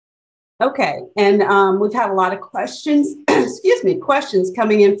Okay, and we've had a lot of questions, excuse me, questions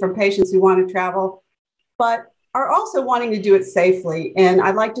coming in from patients who want to travel, but are also wanting to do it safely. And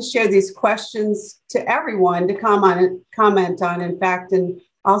I'd like to share these questions to everyone to comment on, in fact, and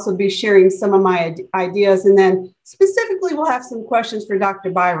also be sharing some of my ideas. And then specifically, we'll have some questions for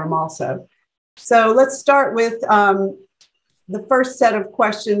Dr. Byram also. So let's start with the first set of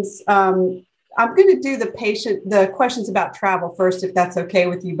questions. I'm going to do the questions about travel first, if that's okay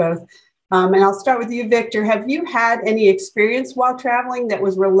with you both. And I'll start with you, Victor. Have you had any experience while traveling that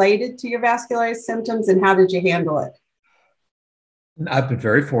was related to your vasculitis symptoms, and how did you handle it? I've been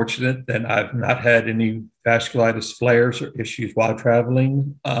very fortunate that I've not had any vasculitis flares or issues while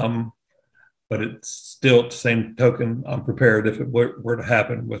traveling. But it's still, at the same token, I'm prepared if it were to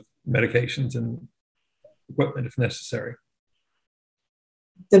happen with medications and equipment if necessary.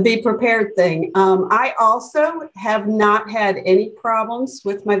 The be prepared thing. I also have not had any problems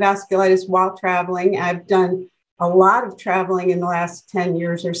with my vasculitis while traveling. I've done a lot of traveling in the last 10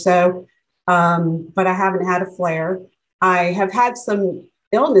 years or so, but I haven't had a flare. I have had some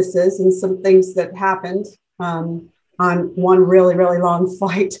illnesses and some things that happened on one really, really long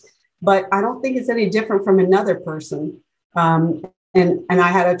flight, but I don't think it's any different from another person. And I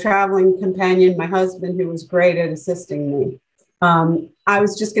had a traveling companion, my husband, who was great at assisting me. I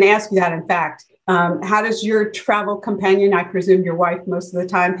was just going to ask you that, in fact. How does your travel companion, I presume your wife most of the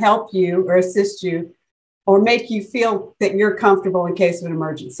time, help you or assist you or make you feel that you're comfortable in case of an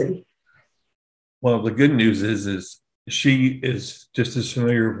emergency? Well, the good news is she is just as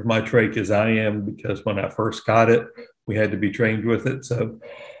familiar with my trach as I am, because when I first got it, we had to be trained with it. So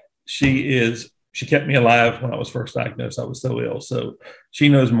she kept me alive when I was first diagnosed. I was so ill. So she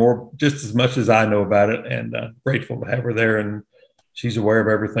knows more, just as much as I know about it, and grateful to have her there. And she's aware of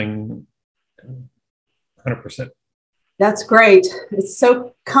everything 100%. That's great. It's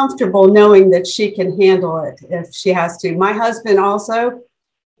so comfortable knowing that she can handle it if she has to. My husband also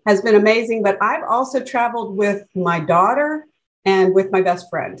has been amazing, but I've also traveled with my daughter and with my best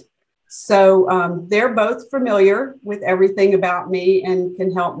friend. So they're both familiar with everything about me and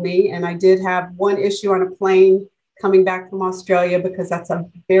can help me. And I did have one issue on a plane coming back from Australia, because that's a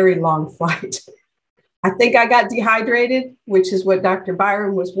very long flight. I think I got dehydrated, which is what Dr.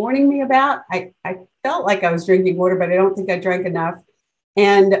 Byram was warning me about. I felt like I was drinking water, but I don't think I drank enough.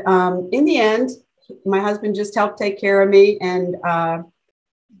 And in the end, my husband just helped take care of me. And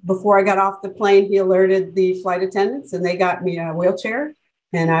before I got off the plane, he alerted the flight attendants, and they got me a wheelchair.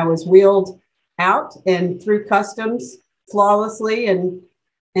 And I was wheeled out and through customs flawlessly, and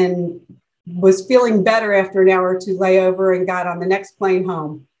was feeling better after an hour or two layover, and got on the next plane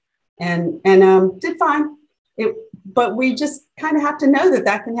home, and did fine. But we just kind of have to know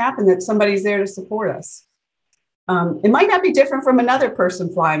that can happen, that somebody's there to support us. It might not be different from another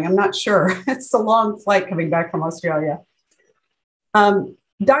person flying. I'm not sure. It's a long flight coming back from Australia.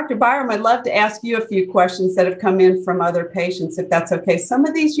 Dr. Byram, I'd love to ask you a few questions that have come in from other patients, if that's okay. Some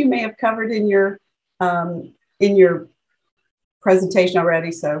of these you may have covered in your presentation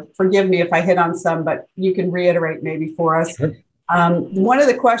already, so forgive me if I hit on some, but you can reiterate maybe for us. Sure. One of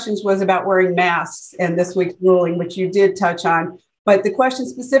the questions was about wearing masks and this week's ruling, which you did touch on, but the question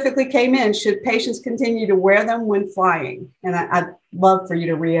specifically came in: should patients continue to wear them when flying? And I'd love for you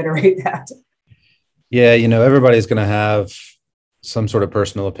to reiterate that. Yeah, everybody's going to have some sort of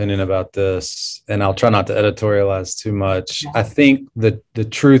personal opinion about this, and I'll try not to editorialize too much. I think that the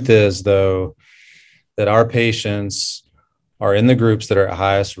truth is, though, that our patients are in the groups that are at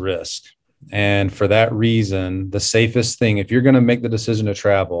highest risk. And for that reason, the safest thing, if you're going to make the decision to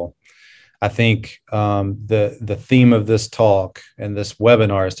travel, I think the theme of this talk and this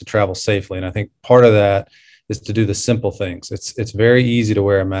webinar is to travel safely. And I think part of that is to do the simple things. It's very easy to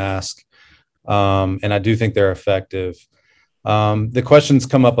wear a mask, and I do think they're effective. The questions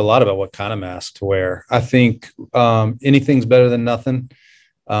come up a lot about what kind of mask to wear. I think anything's better than nothing.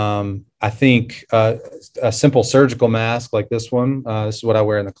 I think a simple surgical mask like this one, this is what I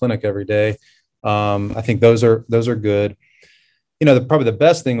wear in the clinic every day. I think those are good. Probably the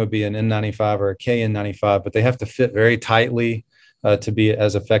best thing would be an N95 or a KN95, but they have to fit very tightly to be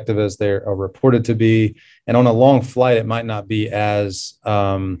as effective as they're reported to be. And on a long flight, it might not be as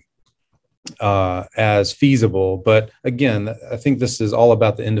feasible. But again, I think this is all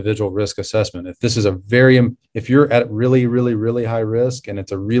about the individual risk assessment. If you're at really, really, really high risk and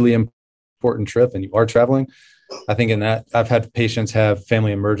it's a really important trip and you are traveling, I think in that I've had patients have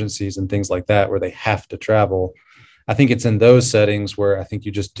family emergencies and things like that where they have to travel. I think it's in those settings where I think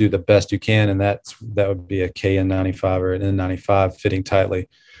you just do the best you can. And that would be a KN95 or an N95 fitting tightly.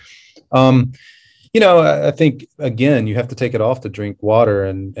 I think, again, you have to take it off to drink water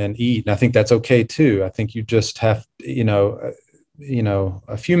and eat. And I think that's okay too. I think you just have,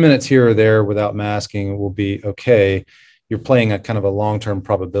 a few minutes here or there without masking will be okay. You're playing a kind of a long-term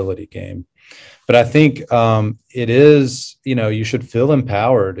probability game. But I think it is, you should feel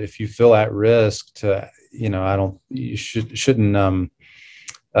empowered if you feel at risk to, you shouldn't,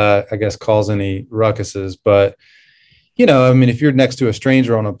 I guess, cause any ruckuses. But, if you're next to a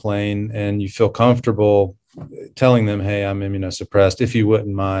stranger on a plane and you feel comfortable telling them, hey, I'm immunosuppressed, if you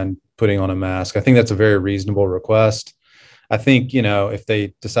wouldn't mind putting on a mask, I think that's a very reasonable request. I think, if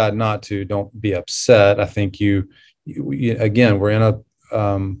they decide not to, don't be upset. I think again, we're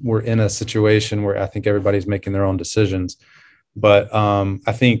in a situation where I think everybody's making their own decisions, but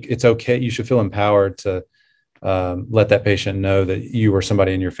I think it's okay. You should feel empowered to let that patient know that you or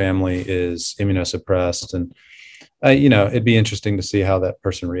somebody in your family is immunosuppressed. And, it'd be interesting to see how that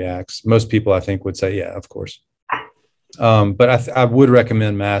person reacts. Most people, I think, would say, yeah, of course. But I would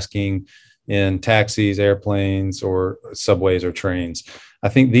recommend masking in taxis, airplanes, or subways or trains. I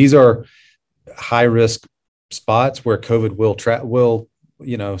think these are high risk spots where COVID will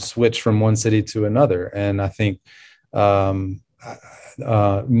switch from one city to another. And I think wearing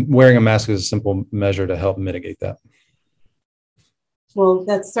a mask is a simple measure to help mitigate that. Well,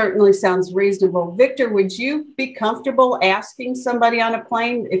 that certainly sounds reasonable. Victor, would you be comfortable asking somebody on a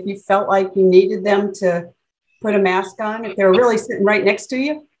plane if you felt like you needed them to put a mask on, if they're really sitting right next to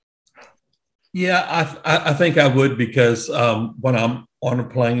you? Yeah, I think I would, because when I'm on a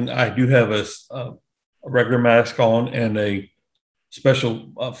plane, I do have a regular mask on and a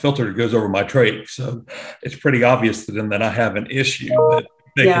special filter that goes over my trach. So it's pretty obvious to them that I have an issue that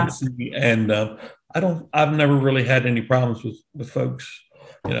they can see. And I've never really had any problems with folks,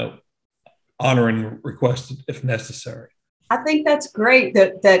 honoring requests if necessary. I think that's great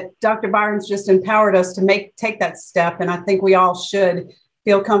that Dr. Byram's just empowered us to take that step. And I think we all should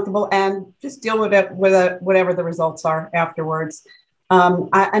feel comfortable and just deal with it whatever the results are afterwards.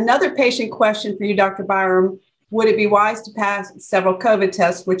 Another patient question for you, Dr. Byram. Would it be wise to pass several COVID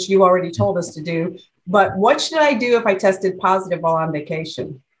tests, which you already told us to do? But what should I do if I tested positive while on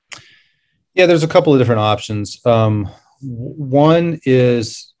vacation? Yeah, there's a couple of different options. One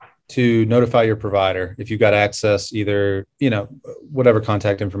is to notify your provider if you've got access, either, whatever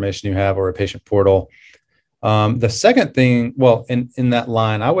contact information you have or a patient portal. The second thing, well, in that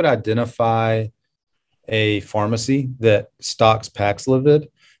line, I would identify a pharmacy that stocks Paxlovid.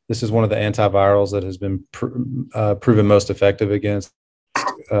 This is one of the antivirals that has been proven most effective against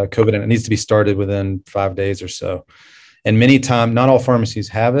COVID, and it needs to be started within 5 days or so. And many times, not all pharmacies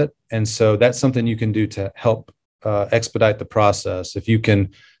have it. And so that's something you can do to help expedite the process. If you can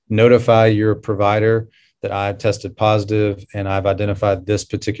notify your provider that I've tested positive and I've identified this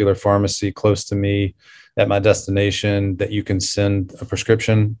particular pharmacy close to me at my destination, that you can send a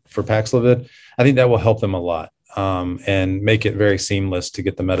prescription for Paxlovid, I think that will help them a lot and make it very seamless to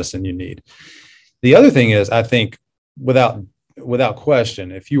get the medicine you need. The other thing is, I think without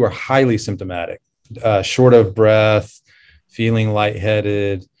question, if you are highly symptomatic, short of breath, feeling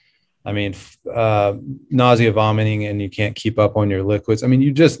lightheaded, nausea, vomiting, and you can't keep up on your liquids,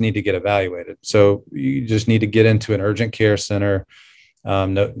 you just need to get evaluated. So you just need to get into an urgent care center,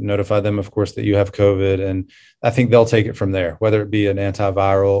 notify them, of course, that you have COVID. And I think they'll take it from there, whether it be an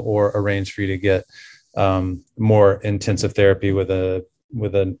antiviral or arrange for you to get more intensive therapy with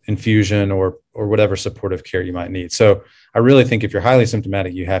an infusion or whatever supportive care you might need. So I really think if you're highly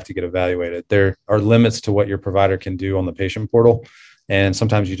symptomatic, you have to get evaluated. There are limits to what your provider can do on the patient portal. And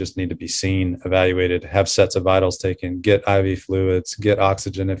sometimes you just need to be seen, evaluated, have sets of vitals taken, get IV fluids, get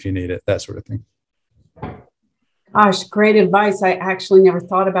oxygen if you need it, that sort of thing. Gosh, great advice. I actually never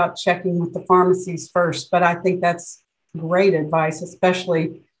thought about checking with the pharmacies first, but I think that's great advice,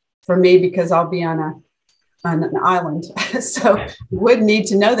 especially for me, because I'll be on an island. So would need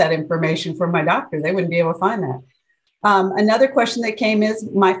to know that information from my doctor. They wouldn't be able to find that. Another question that came is,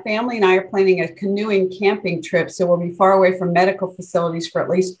 my family and I are planning a canoeing camping trip, so we'll be far away from medical facilities for at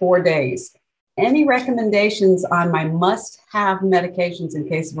least 4 days. Any recommendations on my must-have medications in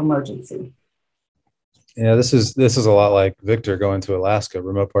case of emergency? Yeah, this is a lot like Victor going to Alaska,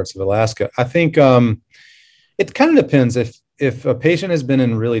 remote parts of Alaska. I think it kind of depends. If a patient has been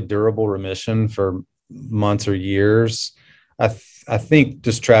in really durable remission for months or years, I think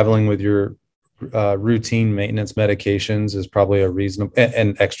just traveling with your routine maintenance medications is probably a reasonable,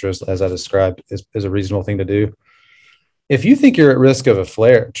 and extras, as I described, is a reasonable thing to do. If you think you're at risk of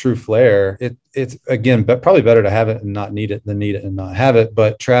a true flare, it's again, but probably better to have it and not need it than need it and not have it.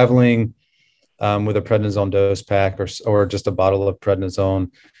 But traveling with a prednisone dose pack or just a bottle of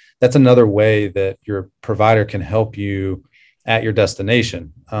prednisone, that's another way that your provider can help you at your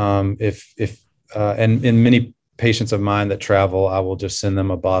destination. And in many patients of mine that travel, I will just send them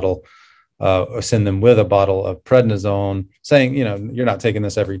a bottle, or send them with a bottle of prednisone, saying, you're not taking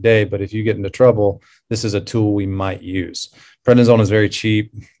this every day, but if you get into trouble, this is a tool we might use. Prednisone is very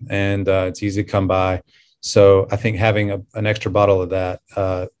cheap and it's easy to come by. So I think having an extra bottle of that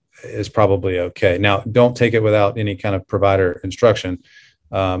is probably okay. Now, don't take it without any kind of provider instruction,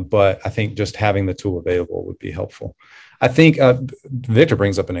 but I think just having the tool available would be helpful. I think Victor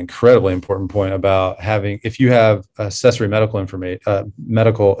brings up an incredibly important point about if you have accessory medical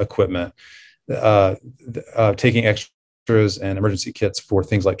equipment, taking extras and emergency kits for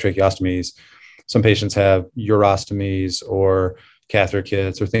things like tracheostomies. Some patients have urostomies or catheter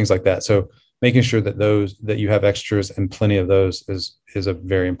kits or things like that. So making sure that you have extras and plenty of those is a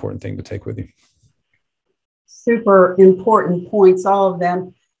very important thing to take with you. Super important points, all of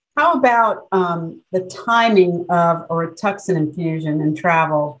them. How about the timing of a Rituxan infusion and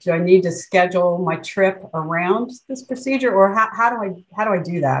travel? Do I need to schedule my trip around this procedure, or how do I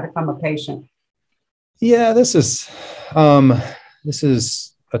do that if I'm a patient? Yeah, this is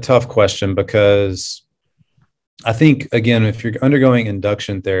a tough question, because I think, again, if you're undergoing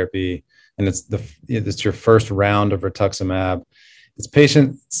induction therapy and it's your first round of Rituximab, it's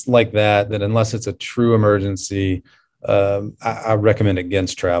patients like that unless it's a true emergency, I recommend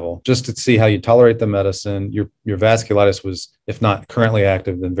against travel, just to see how you tolerate the medicine. Your vasculitis was, if not currently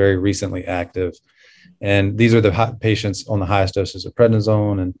active, then very recently active. And these are the patients on the highest doses of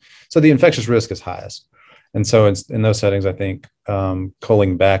prednisone. And so the infectious risk is highest. And so in those settings, I think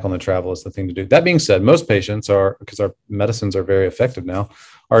culling back on the travel is the thing to do. That being said, most patients because our medicines are very effective now,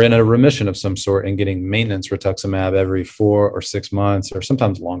 are in a remission of some sort and getting maintenance Rituximab every 4 or 6 months or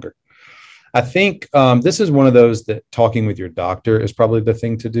sometimes longer. I think this is one of those that talking with your doctor is probably the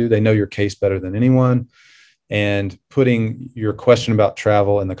thing to do. They know your case better than anyone, and putting your question about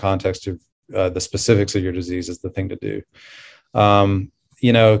travel in the context of the specifics of your disease is the thing to do.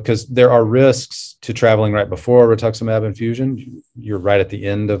 Because there are risks to traveling right before a Rituximab infusion. You're right at the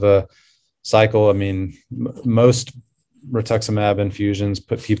end of a cycle. I mean, most Rituximab infusions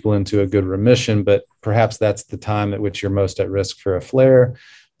put people into a good remission, but perhaps that's the time at which you're most at risk for a flare.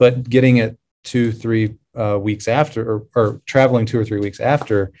 But getting it 2-3 weeks after, or traveling 2 or 3 weeks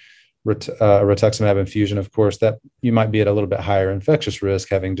after Rituximab infusion, of course, that you might be at a little bit higher infectious risk,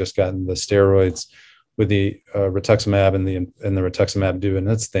 having just gotten the steroids with the Rituximab and the Rituximab doing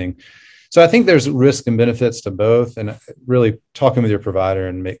its thing. So I think there's risk and benefits to both, and really talking with your provider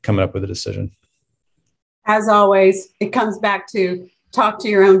and coming up with a decision. As always, it comes back to talk to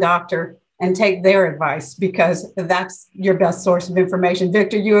your own doctor and take their advice, because that's your best source of information.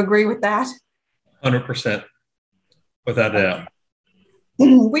 Victor, you agree with that? 100%, without a doubt.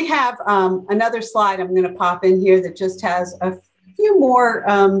 We have another slide I'm going to pop in here that just has a few more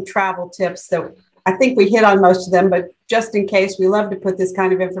travel tips that I think we hit on most of them, but just in case, we love to put this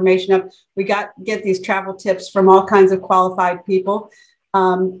kind of information up. We get these travel tips from all kinds of qualified people.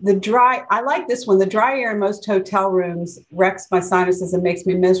 I like this one. The dry air in most hotel rooms wrecks my sinuses and makes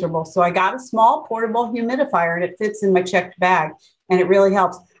me miserable. So I got a small portable humidifier, and it fits in my checked bag, and it really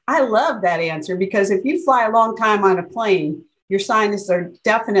helps. I love that answer, because if you fly a long time on a plane, your sinuses are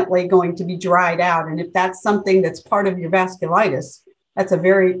definitely going to be dried out. And if that's something that's part of your vasculitis, that's a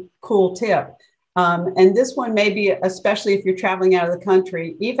very cool tip. And this one may be, especially if you're traveling out of the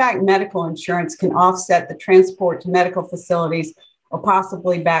country, EVAC medical insurance can offset the transport to medical facilities or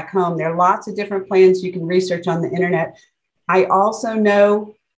possibly back home. There are lots of different plans you can research on the internet. I also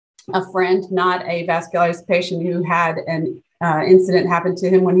know a friend, not a vasculitis patient, who had an incident happen to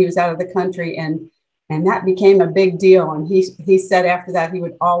him when he was out of the country, and that became a big deal. And he said after that, he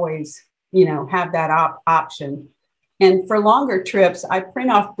would always, have that option. And for longer trips, I print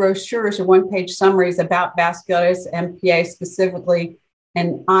off brochures or one-page summaries about vasculitis, MPA specifically,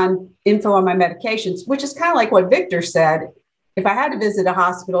 and on info on my medications, which is kind of like what Victor said. If I had to visit a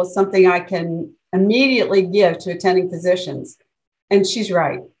hospital, it's something I can immediately give to attending physicians. And she's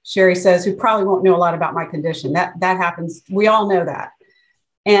right. Sherry says, who probably won't know a lot about my condition. That happens. We all know that.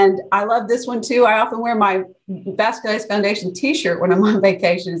 And I love this one too. I often wear my Vasculitis Foundation t-shirt when I'm on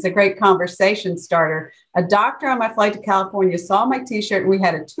vacation. It's a great conversation starter. A doctor on my flight to California saw my t-shirt, and we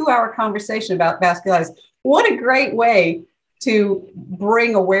had a 2-hour conversation about vasculitis. What a great way to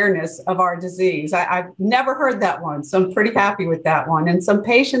bring awareness of our disease. I've never heard that one, so I'm pretty happy with that one. And some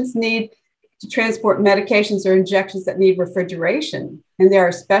patients need to transport medications or injections that need refrigeration. And there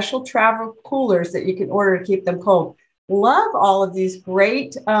are special travel coolers that you can order to keep them cold. Love all of these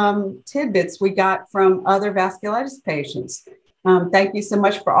great tidbits we got from other vasculitis patients. Thank you so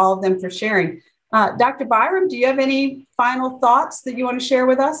much for all of them for sharing. Dr. Byram, do you have any final thoughts that you want to share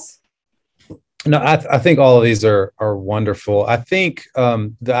with us? No, I think all of these are wonderful. I think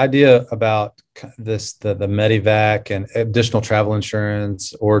the idea about the Medivac and additional travel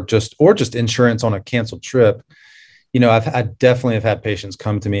insurance, or just insurance on a canceled trip, I definitely have had patients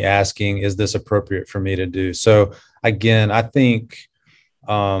come to me asking, "Is this appropriate for me to do?" So again, I think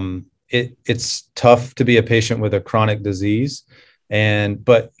it's tough to be a patient with a chronic disease,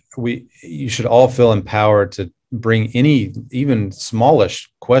 but you should all feel empowered to bring any even smallish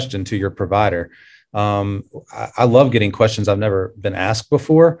question to your provider. I love getting questions I've never been asked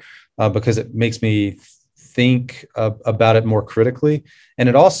before, because it makes me think about it more critically. And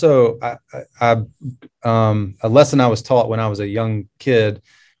it also, a lesson I was taught when I was a young kid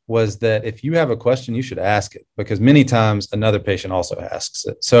was that if you have a question, you should ask it, because many times another patient also asks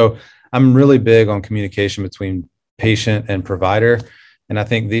it. So I'm really big on communication between patient and provider. And I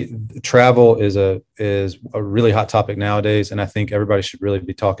think the travel is a really hot topic nowadays. And I think everybody should really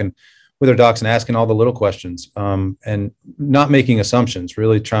be talking with their docs and asking all the little questions, and not making assumptions,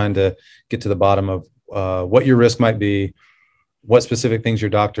 really trying to get to the bottom of what your risk might be, what specific things your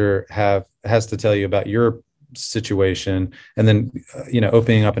doctor has to tell you about your situation, and then,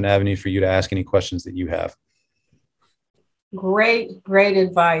 opening up an avenue for you to ask any questions that you have. Great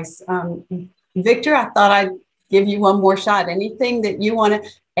advice. Victor, I thought I'd give you one more shot. Anything that you want to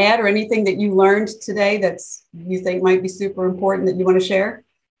add, or anything that you learned today you think might be super important that you want to share?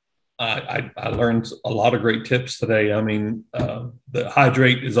 I learned a lot of great tips today. I mean, the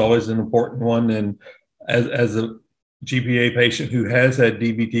hydrate is always an important one. And as a GPA patient who has had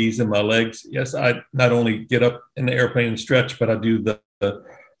DVTs in my legs, yes, I not only get up in the airplane and stretch, but I do the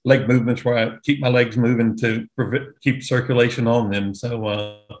leg movements where I keep my legs moving to keep circulation on them.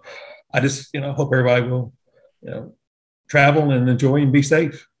 So I just, hope everybody will, travel and enjoy and be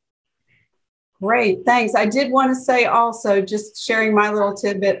safe. Great, thanks. I did want to say also, just sharing my little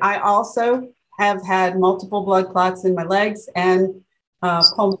tidbit, I also have had multiple blood clots in my legs and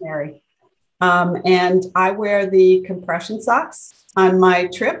pulmonary. And I wear the compression socks on my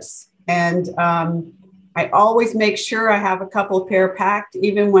trips. And I always make sure I have a couple of pair packed,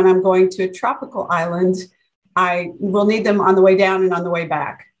 even when I'm going to a tropical island. I will need them on the way down and on the way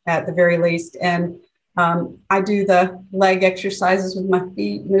back at the very least. And I do the leg exercises with my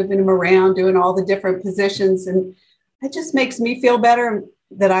feet, moving them around, doing all the different positions. And it just makes me feel better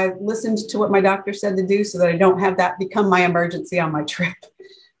that I listened to what my doctor said to do, so that I don't have that become my emergency on my trip.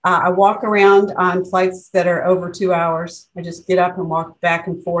 I walk around on flights that are over 2 hours. I just get up and walk back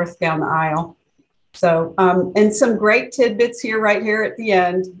and forth down the aisle. So, and some great tidbits right here at the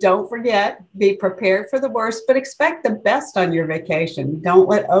end. Don't forget, be prepared for the worst, but expect the best on your vacation. Don't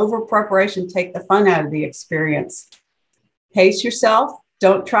let over preparation take the fun out of the experience. Pace yourself.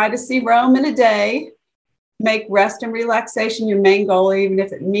 Don't try to see Rome in a day. Make rest and relaxation your main goal, even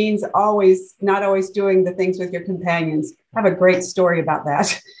if it means not always doing the things with your companions. I have a great story about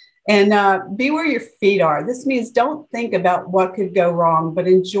that. And be where your feet are. This means don't think about what could go wrong, but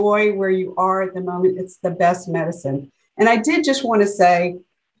enjoy where you are at the moment. It's the best medicine. And I did just want to say,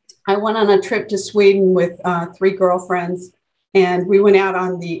 I went on a trip to Sweden with 3 girlfriends, and we went out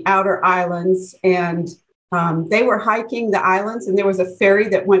on the outer islands, and they were hiking the islands, and there was a ferry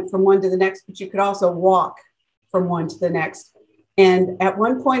that went from one to the next, but you could also walk from one to the next. And at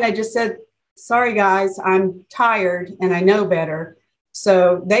one point I just said, "Sorry guys, I'm tired and I know better."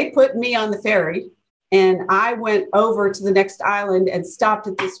 So they put me on the ferry, and I went over to the next island and stopped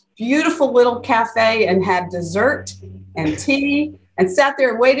at this beautiful little cafe and had dessert and tea and sat there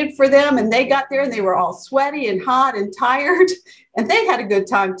and waited for them. And they got there and they were all sweaty and hot and tired, and they had a good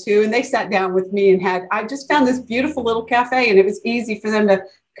time too. And they sat down with me and I just found this beautiful little cafe, and it was easy for them to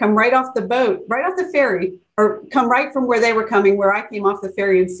come right off the boat, right off the ferry, or come right from where they were coming, where I came off the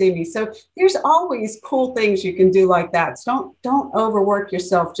ferry, and see me. So there's always cool things you can do like that. So don't overwork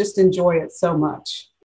yourself. Just enjoy it so much.